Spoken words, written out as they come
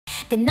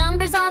The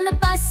numbers on the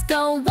bus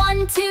go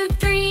 1, 2,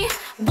 3,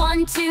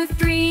 1, 2,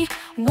 3,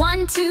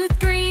 1, 2,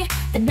 3.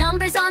 The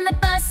numbers on the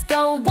bus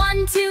go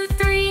 1, 2,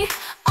 3,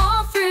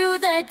 all through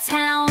the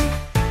town.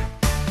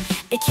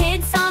 The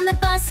kids on the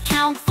bus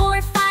count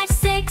 4, 5,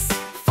 6,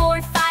 4,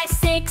 5,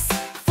 6,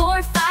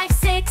 4, 5,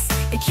 6.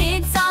 The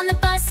kids on the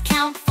bus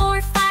count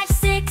 4, 5,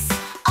 6,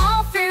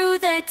 all through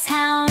the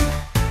town.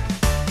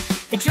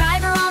 The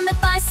driver on the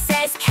bus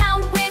says,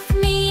 count with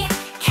me,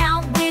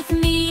 count with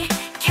me,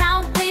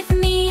 count with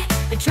me.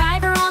 The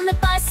driver on the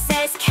bus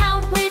says,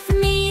 count with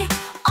me,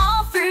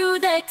 all through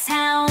the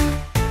town.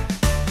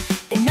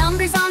 The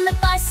numbers on the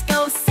bus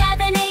go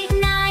 7, 8,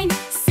 9,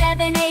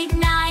 7, 8,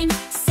 9,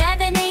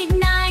 7, 8,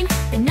 9.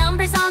 The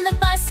numbers on the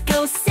bus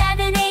go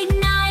 7,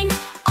 8, 9,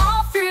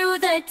 all through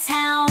the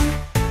town.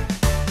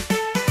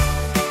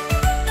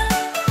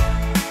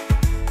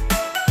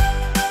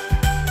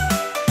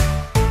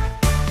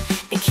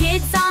 The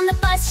kids on the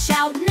bus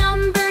shout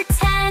number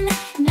 10,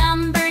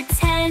 number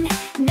 10,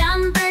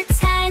 number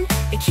 10.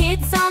 The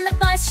kids on the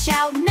bus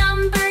shout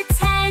number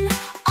 10,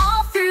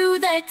 all through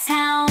the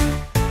town.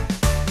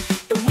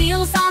 The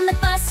wheels on the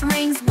bus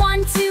rings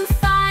 1, 2,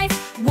 5,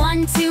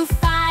 1, 2,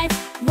 5,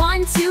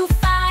 1, 2,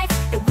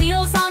 5. The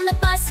wheels on the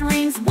bus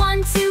rings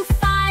 1, 2,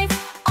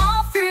 5,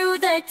 all through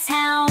the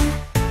town.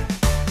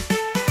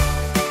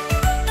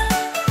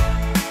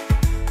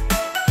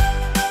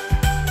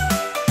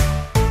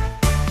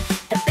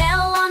 The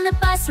bell on the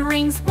bus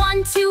rings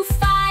 1, 2,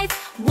 5,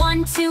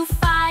 1, 2,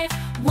 5,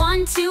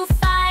 1, 2,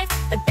 5.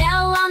 The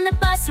bell on the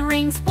bus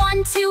rings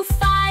 1, 2,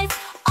 5,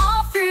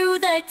 all through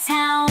the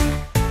town.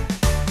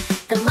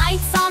 The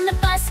lights on the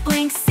bus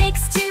blink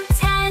 6 to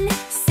 10,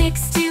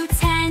 6 to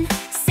 10,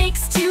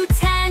 6 to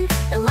 10.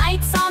 The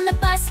lights on the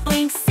bus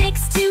blink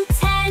 6 to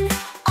 10,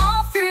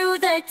 all through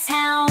the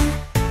town.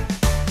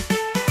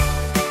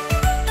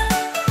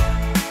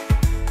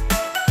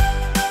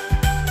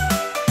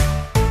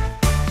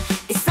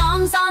 The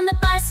songs on the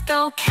bus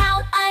go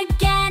count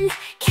again,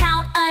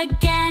 count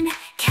again,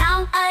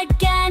 count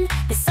again.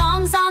 The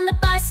songs on the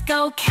bus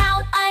go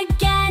count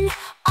again,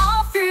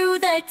 all through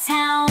the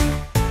town.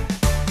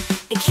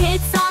 The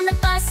kids on the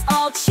bus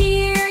all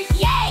cheer,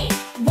 yay!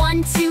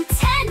 1 to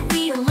 10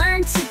 we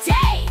learned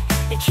today.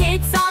 The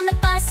kids on the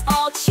bus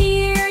all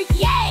cheer,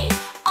 yay!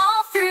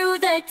 All through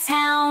the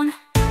town.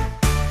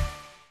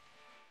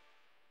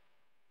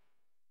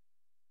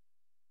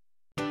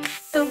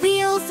 The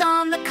wheels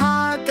on the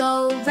car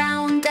go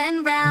round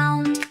and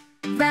round,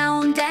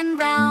 round and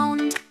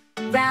round,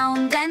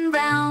 round and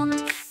round.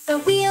 The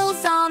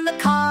wheels on the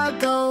car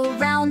go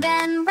round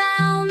and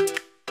round,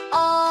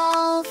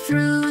 all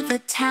through the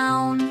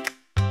town.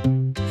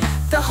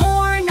 The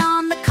horn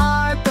on the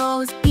car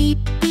goes beep,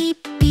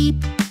 beep,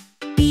 beep,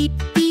 beep,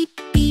 beep,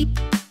 beep,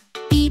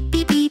 beep,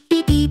 beep, beep,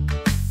 beep, beep.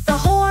 The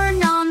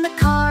horn on the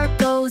car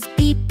goes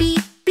beep,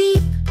 beep,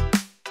 beep,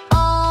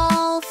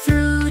 all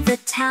through the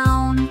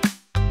town.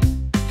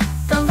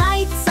 The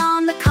lights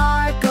on the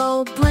car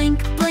go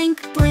blink,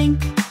 blink, blink,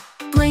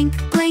 blink,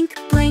 blink,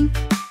 blink,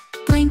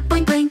 blink,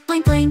 blink, blink,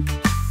 blink, blink.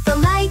 The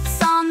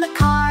lights on the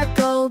car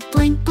go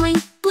blink,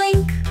 blink,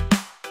 blink,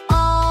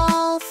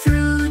 all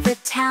through the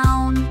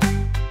town.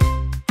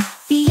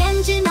 The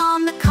engine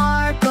on the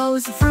car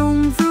goes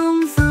vroom,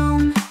 vroom,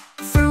 vroom,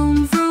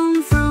 vroom,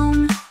 vroom,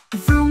 vroom,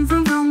 vroom, vroom,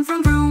 vroom,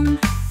 vroom, vroom.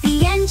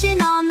 The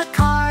engine on the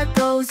car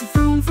goes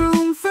vroom,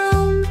 vroom,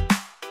 vroom,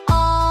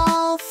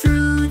 all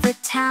through the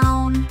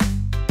town.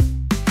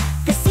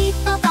 The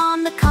seatbelt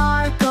on the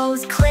car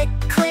goes click,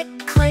 click,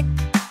 click,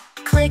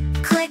 click,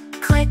 click,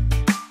 click,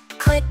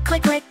 click,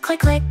 click, click, click,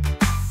 click.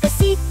 The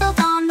seatbelt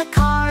on the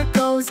car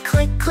goes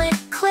click, click,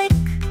 click,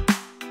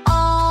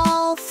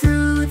 all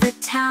through the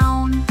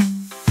town.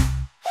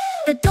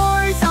 The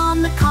doors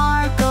on the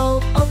car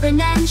go open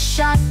and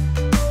shut,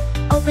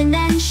 open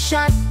and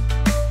shut,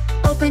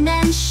 open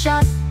and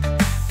shut.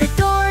 The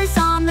doors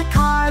on the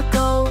car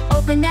go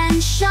open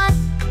and shut,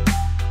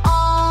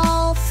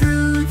 all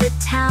through the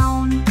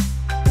town.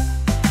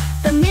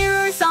 The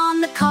mirrors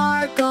on the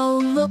car go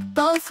look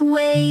both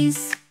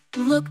ways,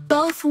 look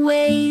both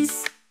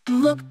ways,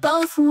 look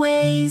both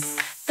ways.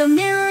 The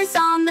mirrors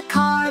on the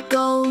car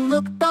go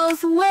look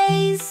both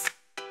ways,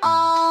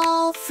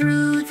 all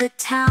through the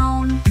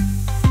town.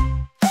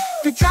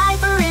 The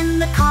driver in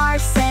the car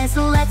says,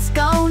 let's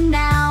go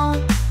now,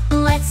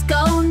 let's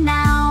go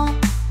now,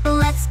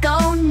 let's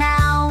go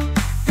now.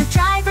 The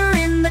driver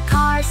in the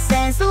car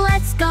says,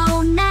 let's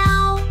go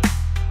now,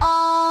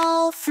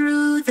 all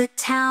through the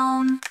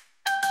town.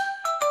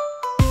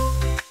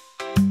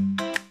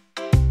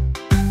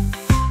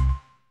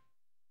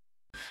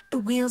 The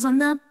wheels on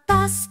the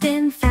bus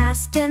spin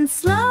fast and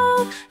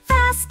slow,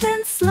 fast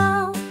and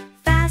slow,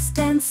 fast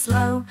and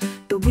slow.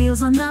 The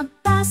wheels on the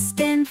bus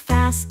spin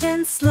fast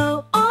and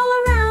slow all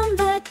around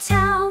the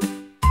town.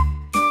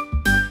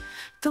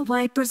 The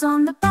wipers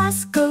on the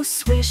bus go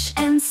swish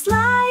and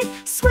slide,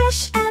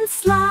 swish and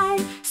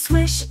slide,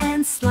 swish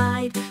and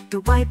slide. The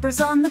wipers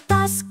on the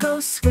bus go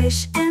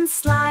swish and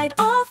slide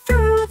all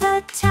through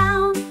the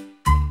town.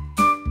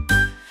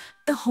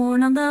 The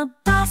horn on the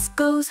bus bus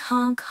goes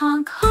honk,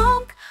 honk,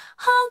 honk,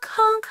 honk,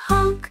 honk,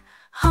 honk,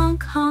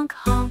 honk, honk,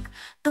 honk.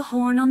 The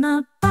horn on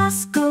the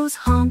bus goes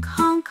honk,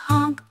 honk,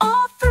 honk,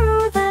 all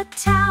through the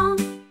town.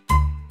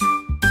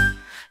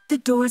 The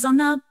doors on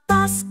the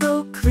bus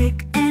go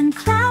click and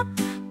clap,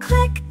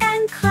 click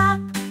and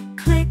clap,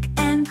 click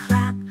and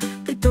clap.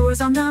 The doors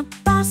on the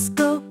bus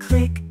go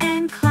click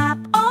and clap,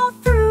 all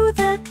through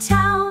the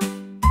town.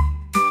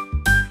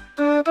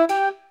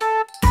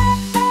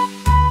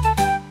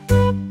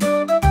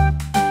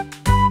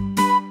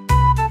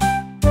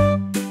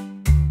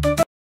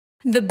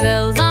 The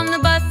bells on the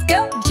bus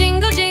go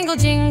jingle, jingle,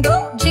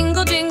 jingle,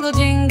 jingle, jingle,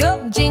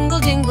 jingle, jingle,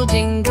 jingle,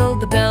 jingle.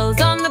 The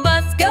bells on the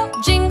bus go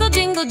jingle,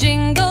 jingle,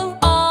 jingle,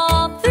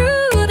 all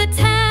through the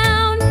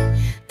town.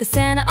 The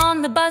Santa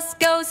on the bus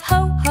goes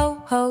ho,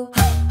 ho, ho,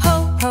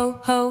 ho, ho,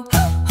 ho,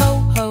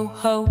 ho, ho,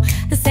 ho.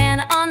 The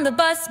Santa on the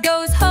bus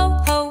goes ho,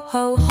 ho,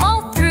 ho,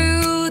 all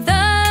through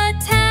the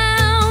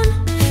town.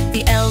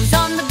 The elves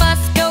on the bus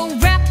go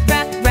rap,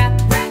 rap, rap,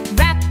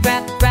 rap,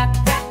 rap, rap,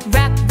 rap,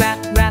 rap,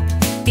 rap, rap.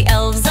 The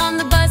elves on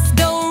the bus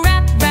go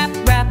rap, rap,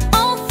 rap,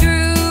 all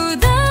through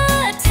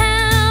the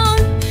town.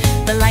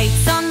 The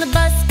lights on the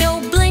bus go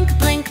blink,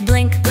 blink,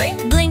 blink,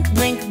 blink, blink,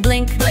 blink,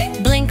 blink,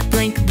 blink, blink,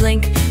 blink,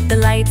 blink. The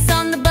lights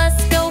on the bus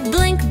go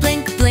blink,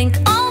 blink, blink,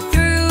 all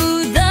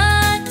through the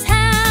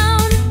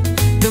town.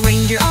 The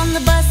reindeer on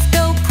the bus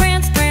go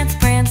prance, prance,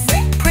 prance,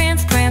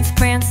 prance, prance, prance,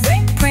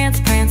 prance,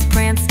 prance,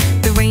 prance.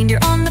 The reindeer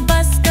on the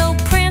bus go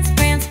prance,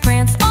 prance,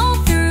 prance, all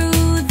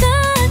through the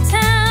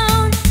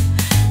town.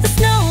 The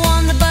snow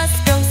on the bus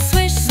goes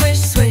swish, swish,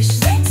 swish,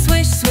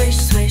 swish, swish,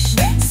 swish,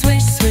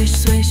 swish, swish,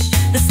 swish.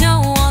 The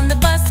snow on the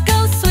bus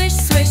goes swish,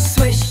 swish,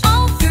 swish,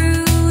 all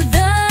through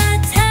the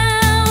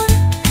town.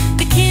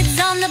 The kids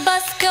on the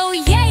bus go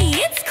yay,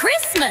 it's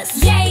Christmas,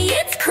 yay,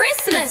 it's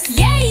Christmas,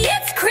 yay,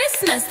 it's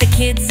Christmas. The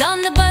kids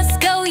on the bus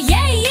go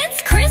yay,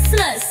 it's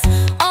Christmas,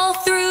 all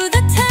through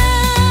the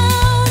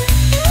town.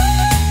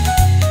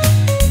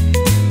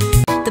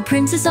 The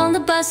princess on the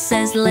bus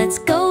says let's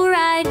go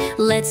ride,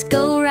 let's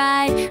go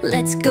ride,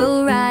 let's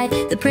go ride.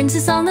 The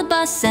princess on the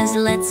bus says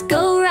let's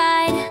go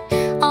ride,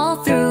 all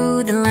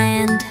through the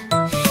land.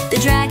 The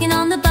dragon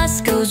on the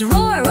bus goes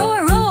roar,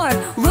 roar, roar,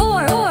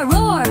 roar, roar,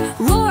 roar,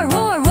 roar,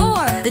 roar,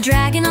 roar. The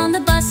dragon on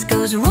the bus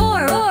goes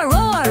roar, roar,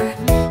 roar,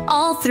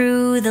 all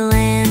through the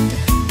land.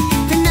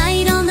 The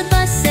knight on the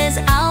bus says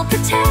I'll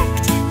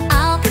protect,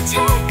 I'll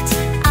protect,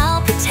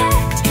 I'll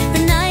protect.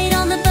 The knight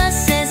on the bus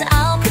says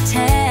I'll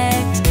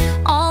protect,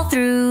 all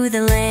through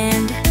the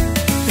land.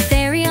 The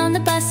fairy on the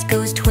bus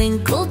goes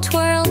twinkle,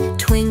 twirl,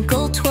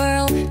 twinkle,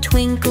 twirl,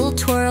 twinkle,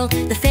 twirl.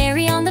 The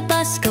fairy on the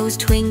bus goes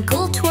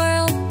twinkle,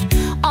 twirl,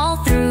 all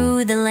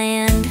through the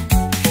land.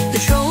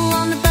 The troll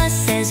on the bus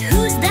says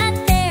who's that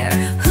there,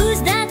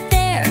 who's that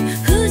there,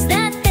 who's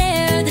that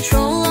there. The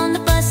troll on the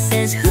bus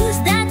says who's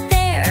that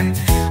there,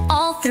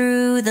 all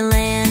through the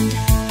land.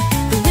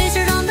 The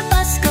wizard on the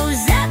bus goes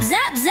zap,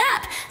 zap,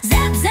 zap,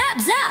 zap, zap,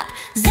 zap,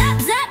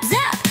 zap, zap,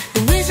 zap.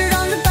 The wizard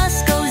on the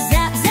bus goes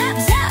zap, zap,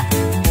 zap,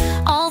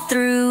 all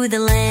through the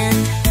land.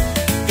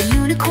 The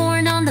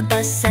unicorn on the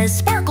bus says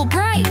sparkle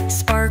bright,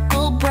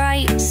 sparkle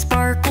bright,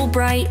 sparkle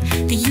bright.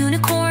 The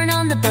unicorn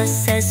on the bus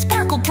says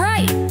sparkle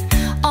bright,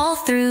 all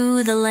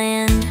through the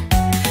land.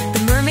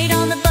 The mermaid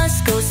on the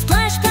bus goes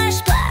splash, splash,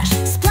 splash,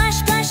 splash,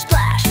 splash,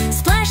 splash,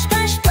 splash,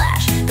 splash,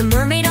 splash. The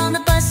mermaid on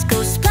the bus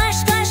goes splash,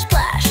 splash,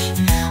 splash,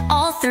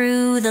 all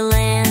through the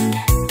land.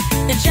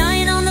 The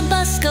giant on the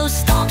bus goes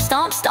stomp,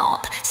 stomp,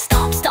 stomp,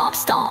 stomp, stomp,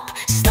 stomp,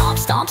 stomp,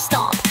 stomp,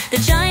 stomp. The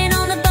giant